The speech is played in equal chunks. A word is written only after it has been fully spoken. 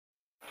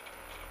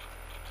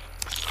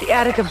The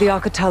attic of the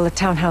Al-Qatala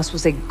townhouse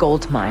was a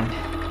gold mine.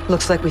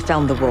 Looks like we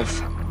found the wolf.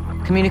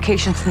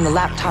 Communications from the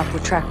laptop were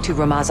tracked to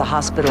Ramaza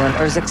Hospital in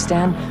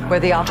Urzikstan,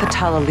 where the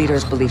Al-Qatala leader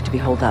is believed to be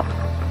holed up.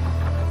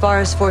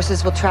 Farah's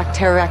forces will track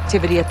terror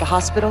activity at the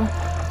hospital,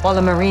 while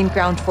a Marine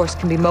ground force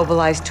can be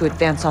mobilized to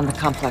advance on the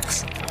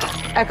complex.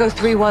 Echo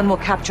 3-1 will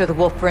capture the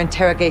wolf for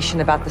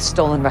interrogation about the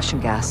stolen Russian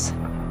gas.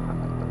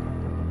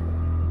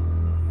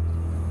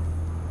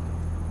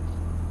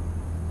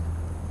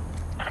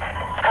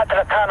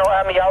 حتى كانوا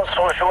قام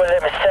يوصلوا جوا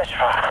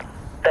المستشفى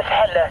بس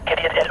هلا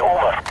كريت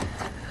الأمور.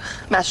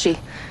 ماشي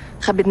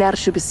خبي نعرف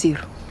شو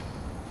بيصير.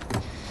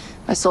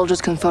 My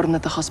soldiers confirm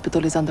that the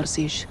hospital is under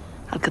siege.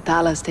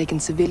 Al-Qatala has taken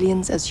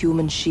civilians as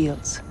human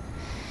shields.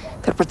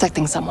 They're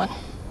protecting someone.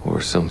 Or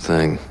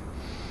something.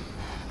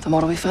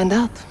 Tomorrow we find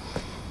out.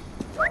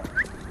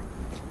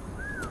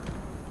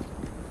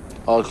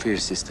 All clear,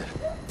 sister.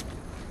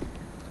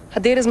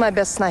 Hadir is my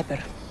best sniper.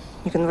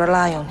 You can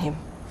rely on him.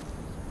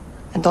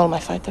 And all my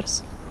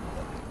fighters.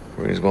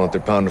 Marines want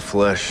their pound of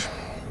flesh.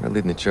 They're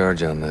leading the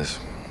charge on this.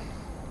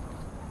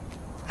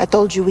 I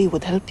told you we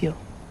would help you.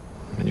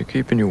 And you're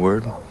keeping your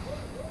word.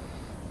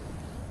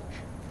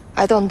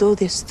 I don't do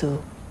this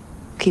to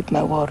keep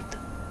my word.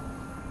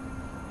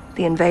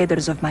 The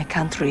invaders of my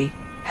country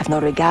have no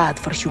regard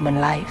for human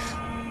life.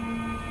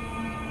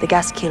 The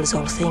gas kills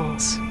all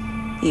things,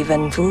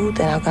 even food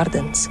and our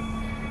gardens.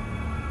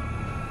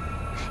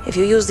 If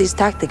you use these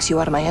tactics, you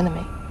are my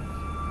enemy.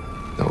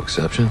 No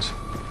exceptions?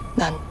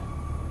 None.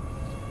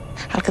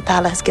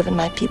 Al-Qatala has given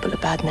my people a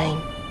bad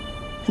name,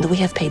 and we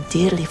have paid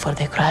dearly for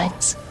their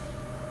crimes.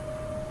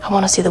 I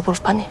want to see the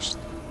wolf punished.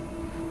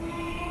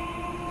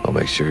 I'll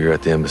make sure you're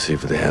at the embassy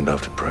for the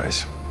handoff to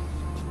Price.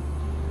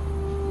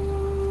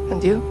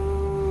 And you?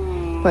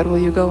 Where will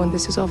you go when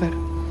this is over?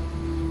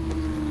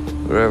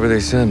 Wherever they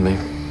send me.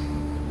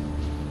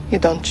 You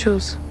don't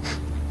choose.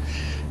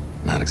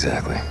 Not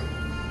exactly.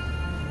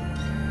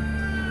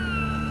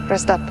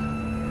 Rest up.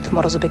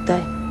 Tomorrow's a big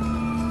day.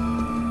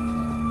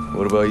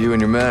 What about you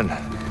and your men?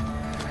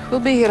 We'll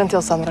be here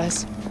until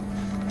sunrise.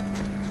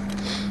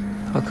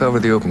 I'll cover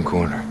the open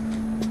corner.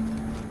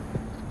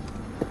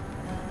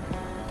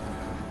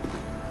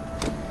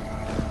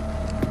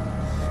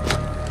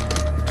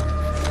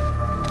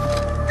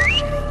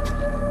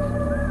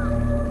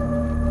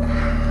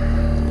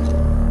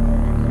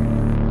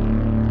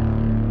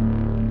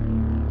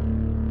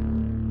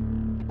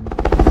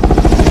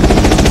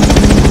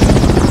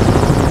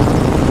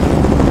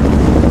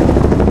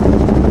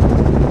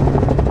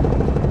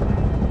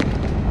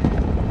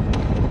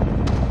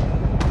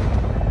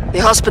 The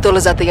hospital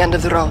is at the end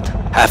of the road.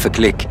 Half a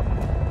click.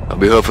 I'll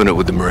be hoofing it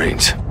with the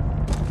Marines.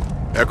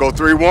 Echo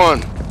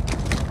 3-1.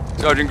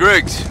 Sergeant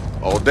Griggs.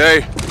 All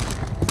day.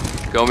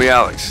 Call me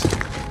Alex.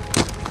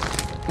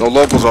 No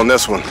locals on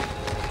this one.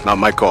 Not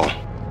my call.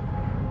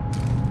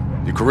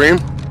 You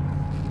Kareem?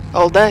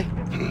 All day.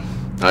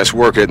 Nice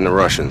work hitting the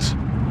Russians.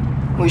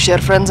 We share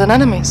friends and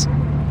enemies.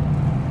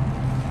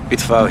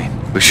 Itfawi.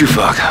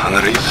 Bishufak.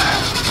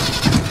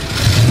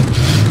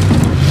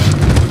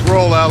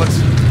 Roll, Alex.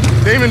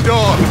 Damon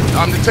Dog,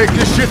 time to take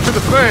this shit to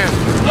the fan.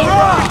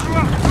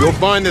 You'll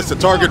find this a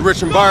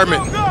target-rich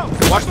environment.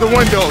 Watch the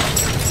windows.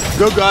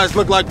 Good guys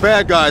look like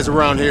bad guys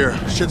around here.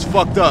 Shit's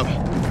fucked up.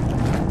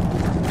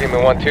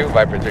 Demon 1-2,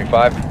 Viper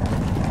 3-5.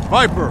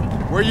 Viper,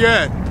 where you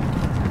at?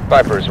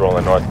 Viper is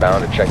rolling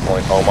northbound at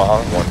checkpoint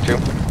Omaha 1-2.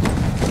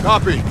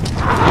 Copy.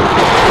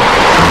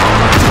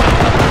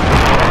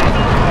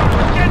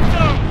 Get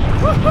them!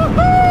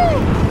 Woo-hoo-hoo!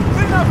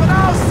 Clean up an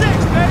aisle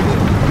 6, baby!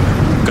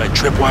 Got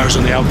tripwires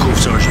on the alcove,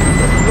 Sergeant.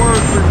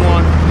 Word,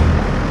 3-1.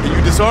 Can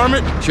you disarm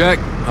it? Check.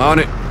 On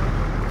it.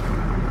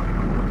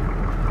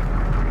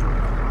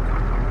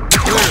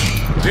 Clear.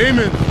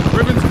 Damon,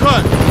 ribbon's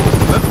cut.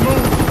 Let's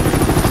move.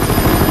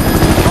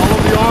 Follow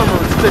the armor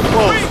and stick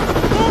close.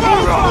 Move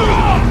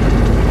out!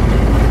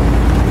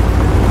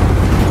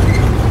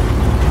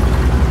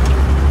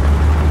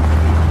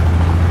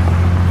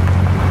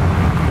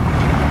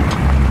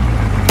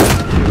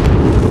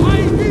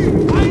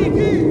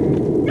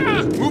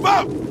 Move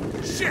out!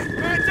 Shit,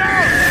 man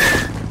down!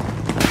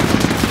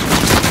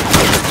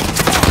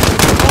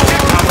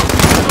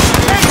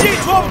 MG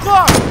 12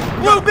 o'clock!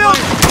 Blue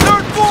building,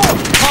 third floor!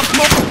 Pop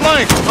smoke the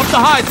flank, up the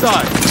high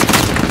side.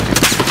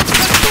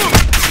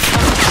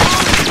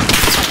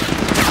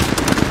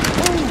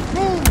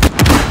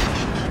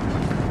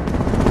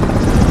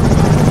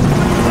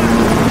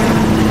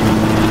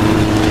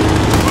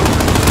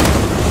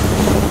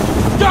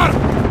 Got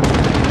him!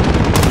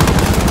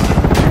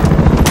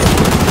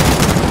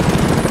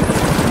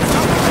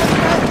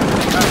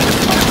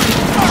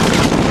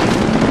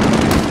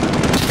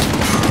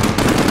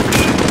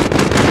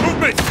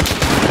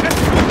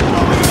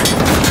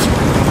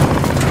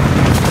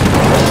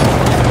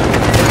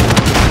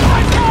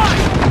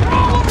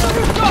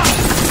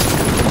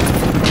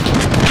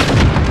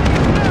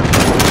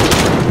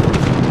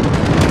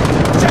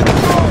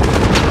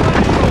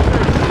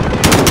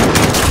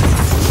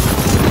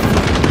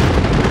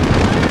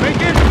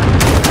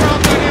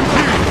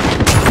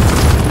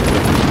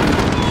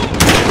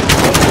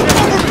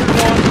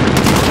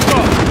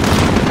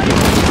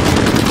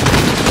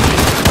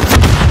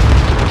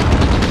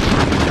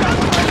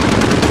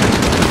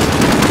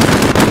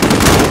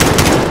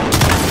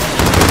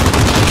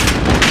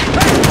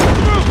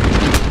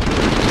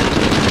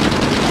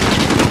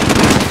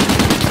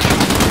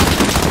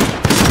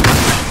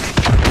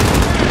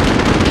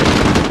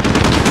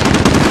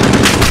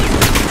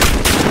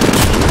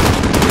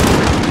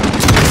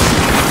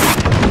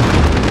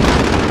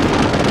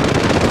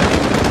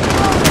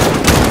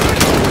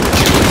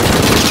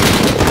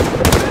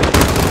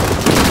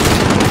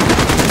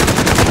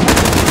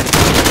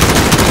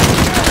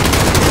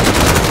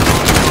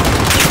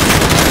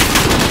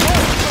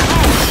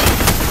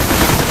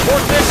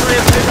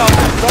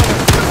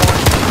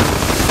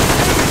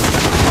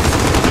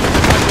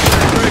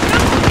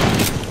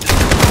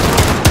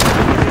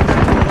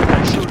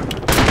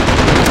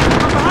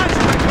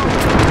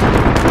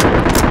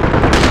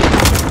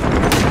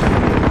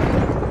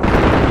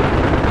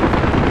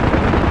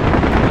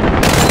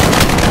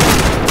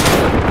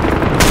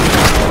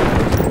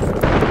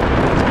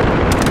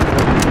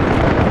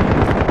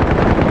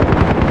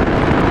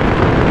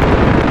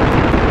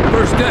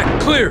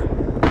 Clear!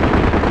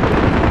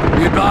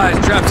 Be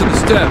advised, traps on the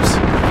steps.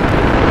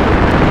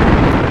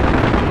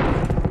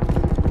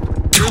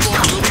 Move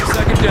to the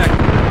second deck.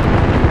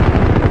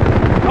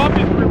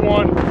 Copy,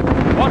 3-1.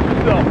 Watch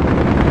yourself.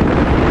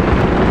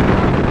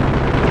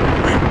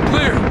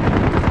 Clear!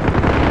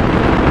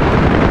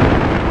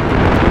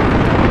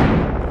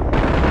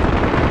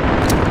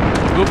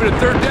 Move to the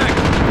third deck.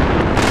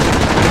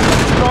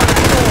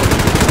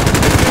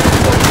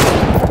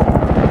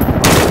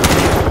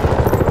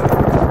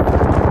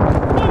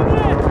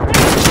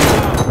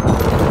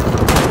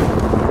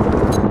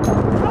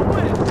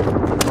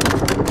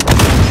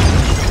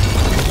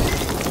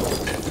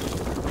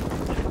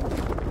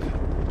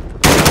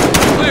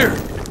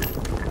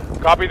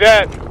 Copy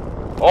that.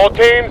 All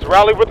teams,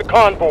 rally with the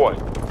convoy.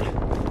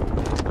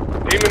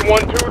 Demon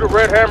 1-2 to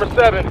Red Hammer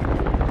 7.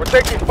 We're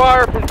taking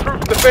fire from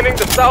troops defending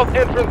the south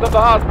entrance of the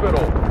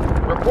hospital.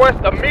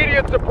 Request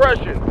immediate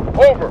suppression.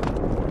 Over.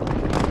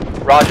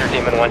 Roger,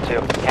 Demon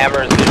 1-2.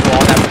 Hammer is visual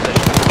on that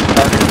position.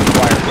 Target is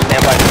required.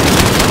 Stand by.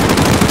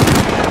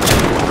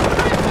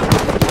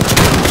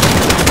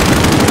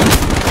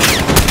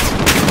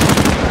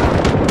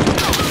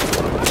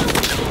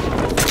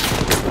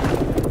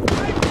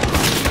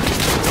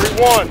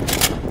 One,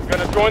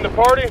 gonna join the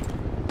party?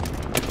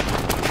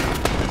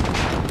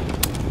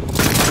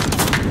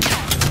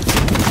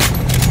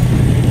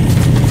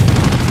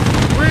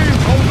 Green,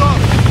 hold up.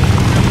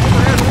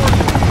 Overhead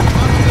orders.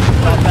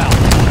 South out.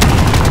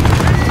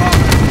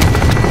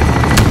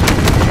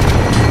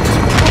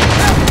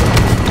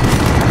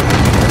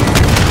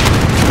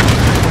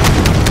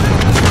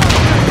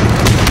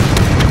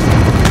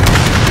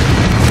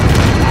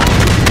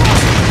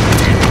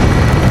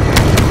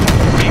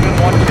 Demon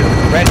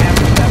 1-2, Red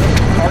Hammer 7.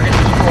 Target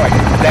destroyed.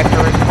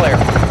 Vector is clear.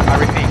 I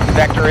repeat,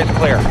 vector is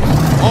clear.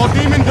 All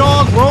Demon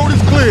Dog, road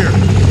is clear.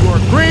 You are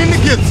green to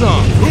get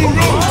some.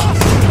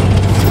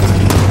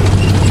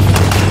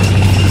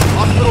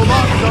 Hospital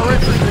locked, our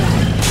entry point.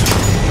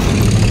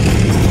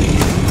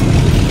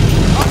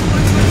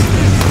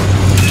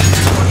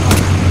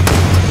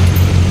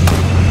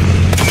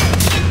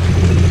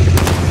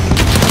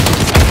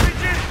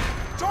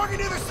 Target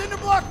near the cinder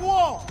block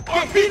wall!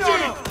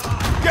 RPG!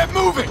 Get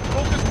moving!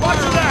 Focus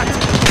fire on that!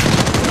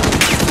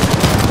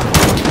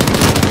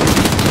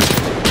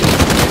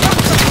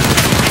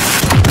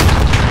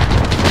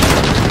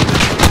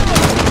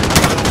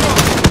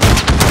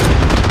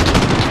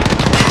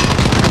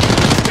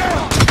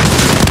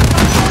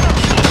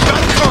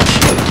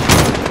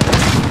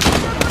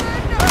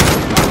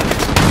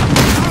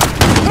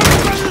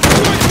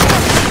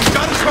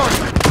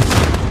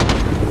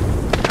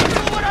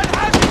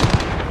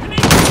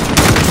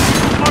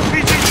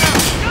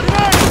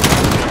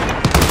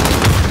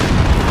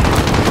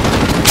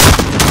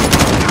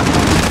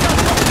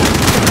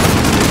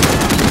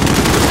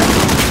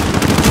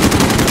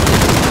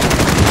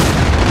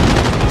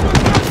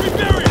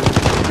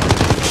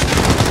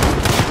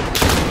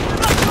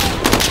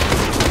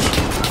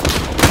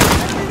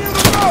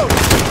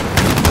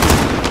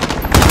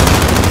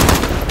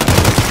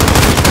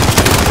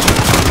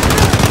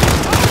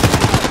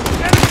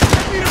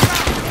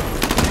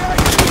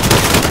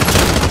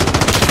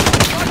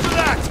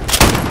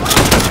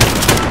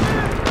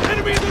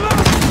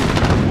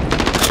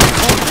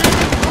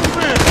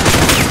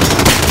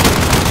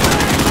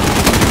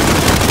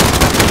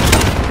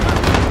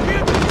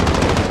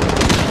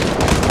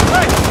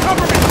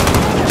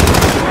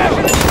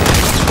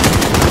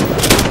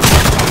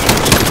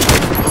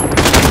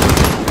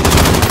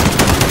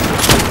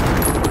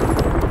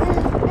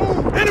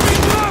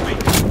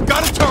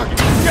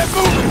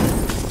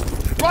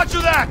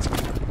 Roger that!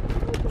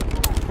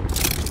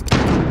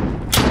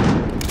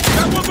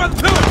 Got one by the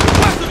pillar!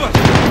 West of us!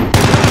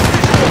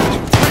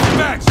 Take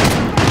backs!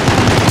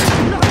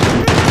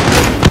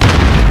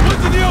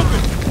 One's in the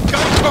open!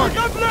 Got a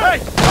target! Hey!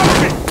 Cover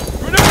me!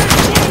 Grenade!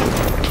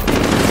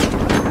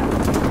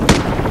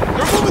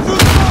 They're moving through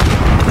the front!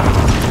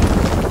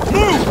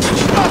 Move!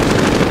 Stop!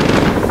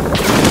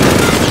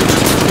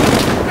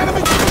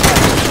 Enemy!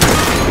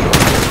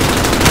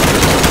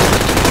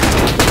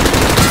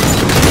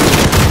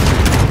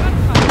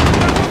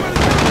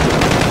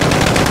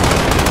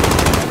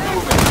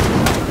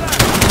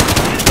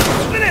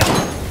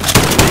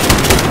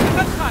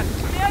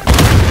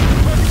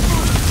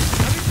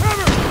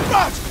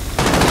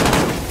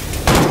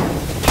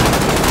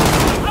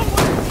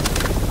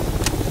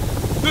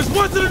 There's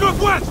one to the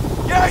northwest!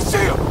 Yeah, I see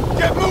him!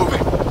 Get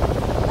moving!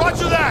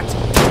 Roger that!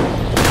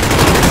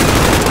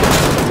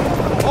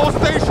 All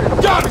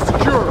stations, got it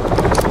secure!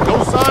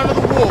 No sign of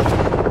the wolf.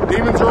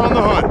 Demons are on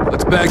the hunt.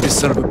 Let's bag this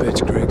son of a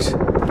bitch, Griggs.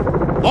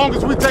 long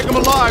as we take them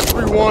alive,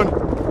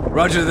 3-1.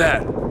 Roger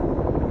that.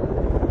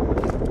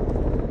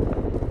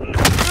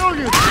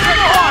 Millions! Get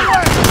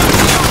behind!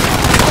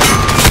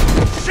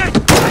 Shit! What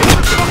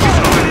the fuck is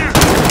over here?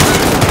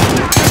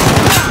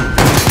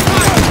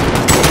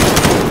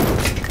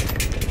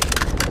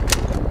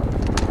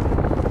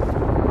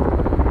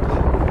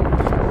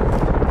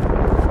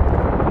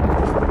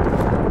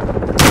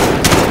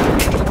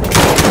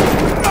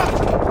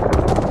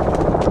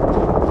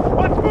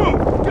 Let's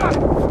move! Got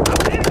it!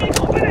 Enemy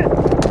moving in!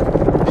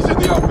 He's in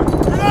the open.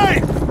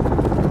 Grenade!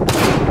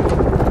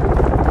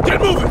 Get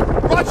moving!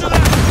 Roger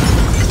that!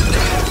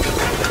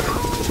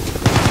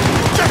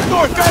 Check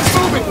north, guys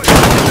moving!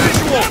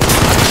 Visual!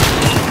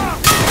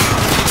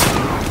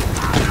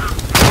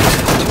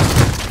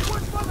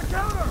 What's on the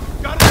counter?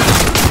 Got it!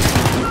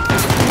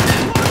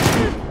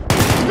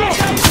 Go!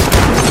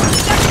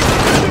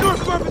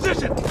 North of our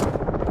position!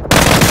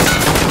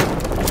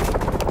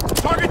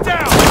 Target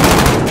down!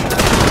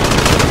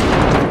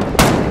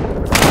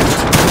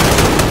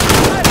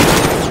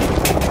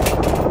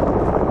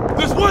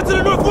 There's one to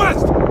the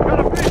northwest! Got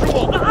a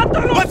visual!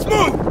 Let's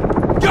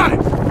move! Got it!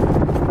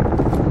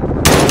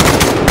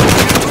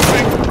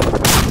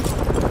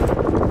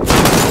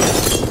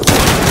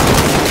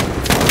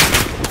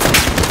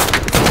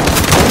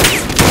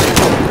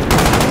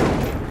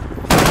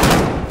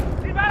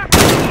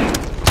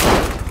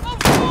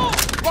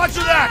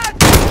 Roger that!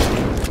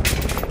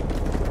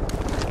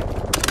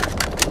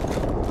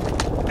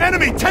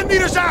 Enemy 10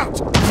 meters out!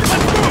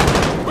 Let's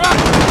move! Right,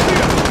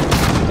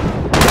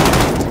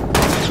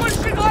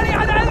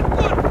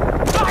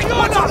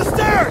 What's on the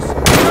stairs?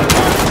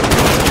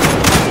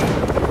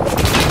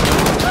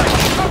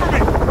 Hey, cover me!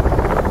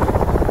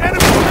 Enemy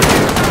 10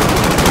 meters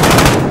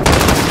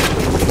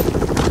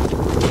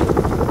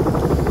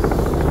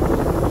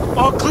out!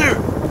 All clear!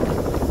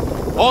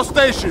 All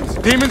stations,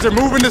 demons are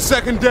moving to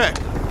second deck.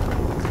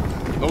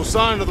 No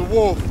sign of the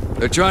wolf.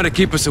 They're trying to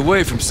keep us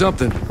away from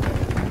something.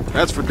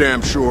 That's for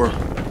damn sure.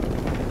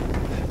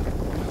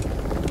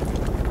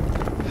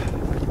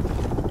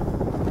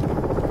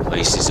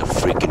 Place is a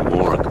freaking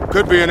morgue.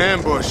 Could be an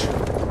ambush.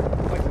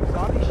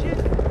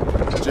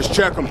 Just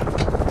check them.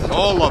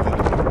 All of them.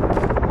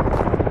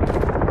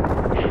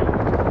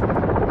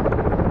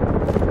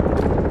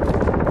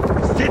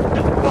 Sit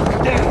the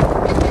fuck down!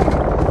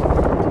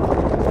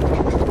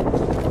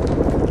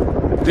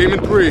 Demon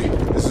 3,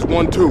 this is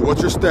 1-2.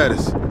 What's your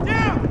status?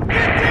 Down!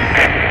 Get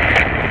down!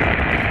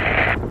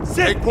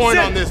 Sit! Take point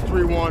sit. on this,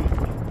 3-1.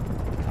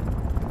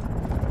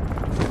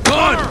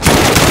 Gun!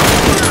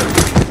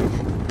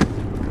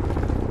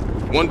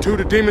 1-2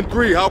 to Demon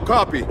 3, how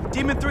copy?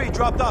 Demon 3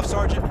 dropped off,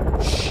 Sergeant.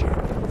 Shit.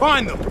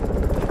 Find them!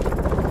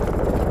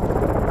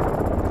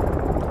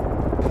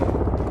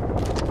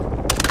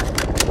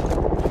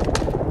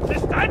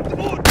 It's time to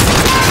move!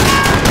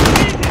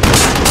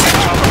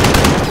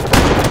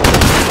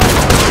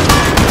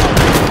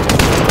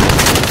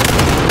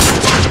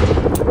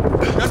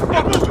 That's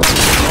fuckers!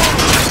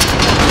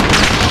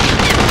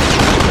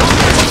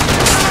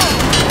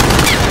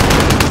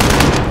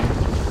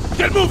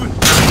 Get moving!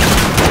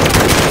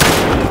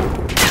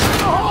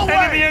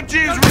 Enemy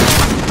MG is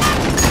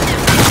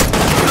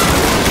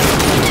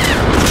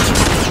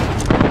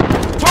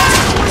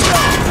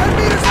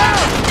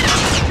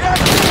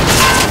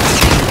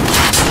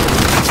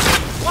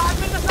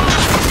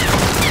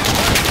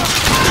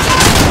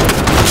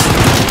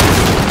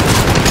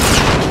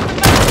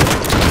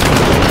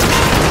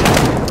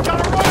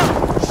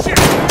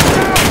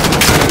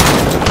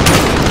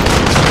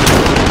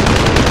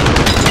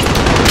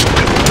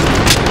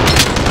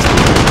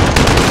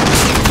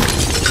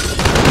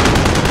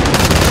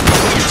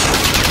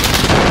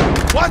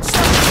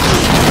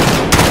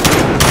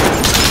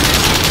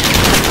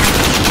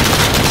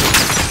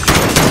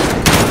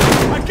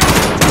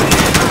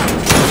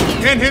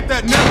Can't hit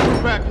that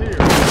network back here.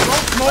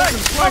 Don't smoke and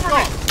flank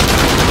up.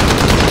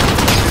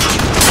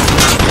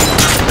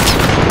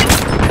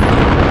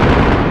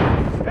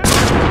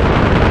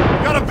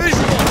 got a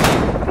visual!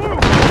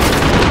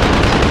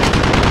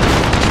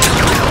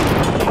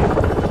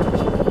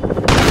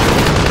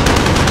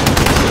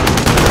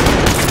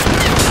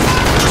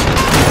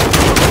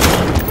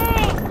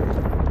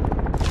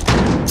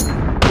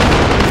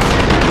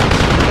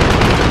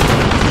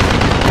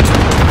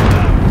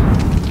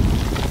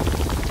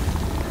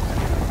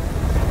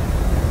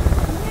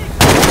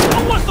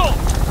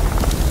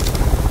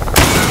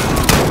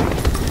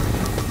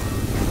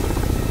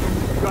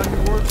 Got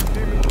any word from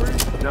Demon 3?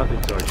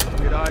 Nothing, Sergeant.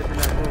 Get eyes in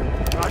that room.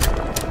 Roger.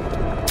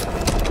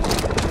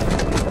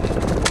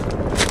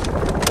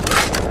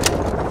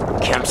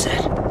 Camp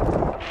set.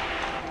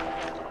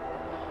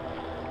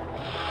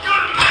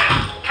 Your men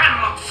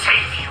cannot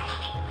save you.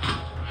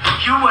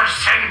 You were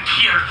sent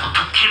here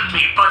to kill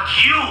me, but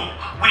you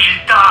will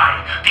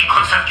die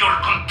because of your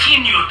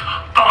continued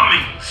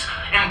bombings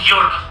and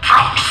your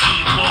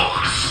proxy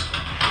wars.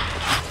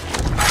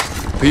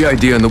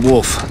 PID on the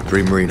Wolf.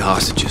 3 Marine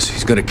hostages.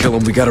 He's gonna kill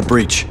him. We got a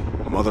breach.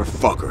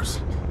 Motherfuckers.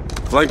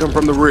 Flank them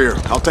from the rear.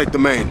 I'll take the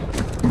main.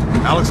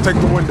 Alex, take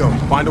the window.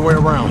 Find a way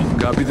around.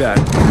 Copy that.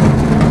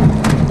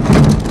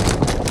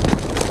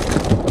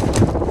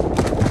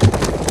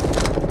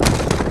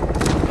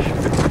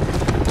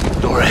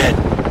 Door ahead.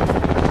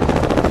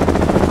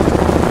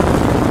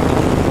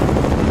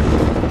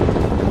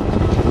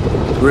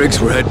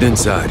 Briggs, we're heading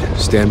inside.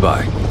 Stand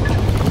by.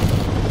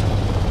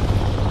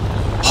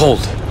 Hold.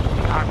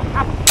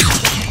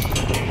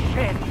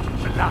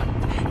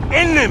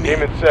 Enemy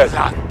Demon said,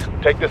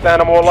 blood. take this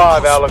animal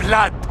alive, Alex.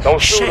 Blood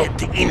Don't shoot him.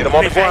 shed in Get him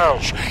on the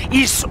ground. revenge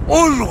is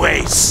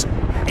always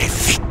a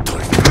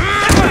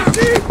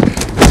victory.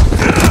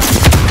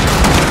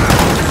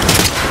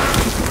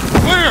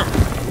 Clear!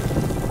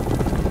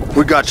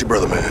 We got you,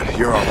 brother man.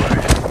 You're all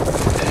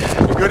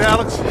right. You good,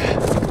 Alex?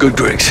 Good,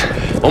 Griggs.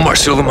 Omar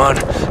Suleiman,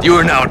 you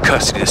are now in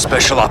custody of the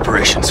Special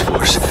Operations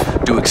Force.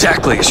 Do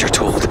exactly as you're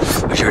told,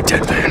 or you're a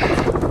dead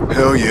man.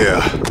 Hell yeah.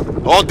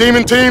 All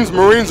demon teams,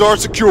 Marines are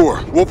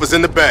secure. Wolf is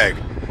in the bag.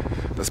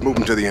 Let's move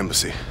him to the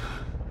embassy.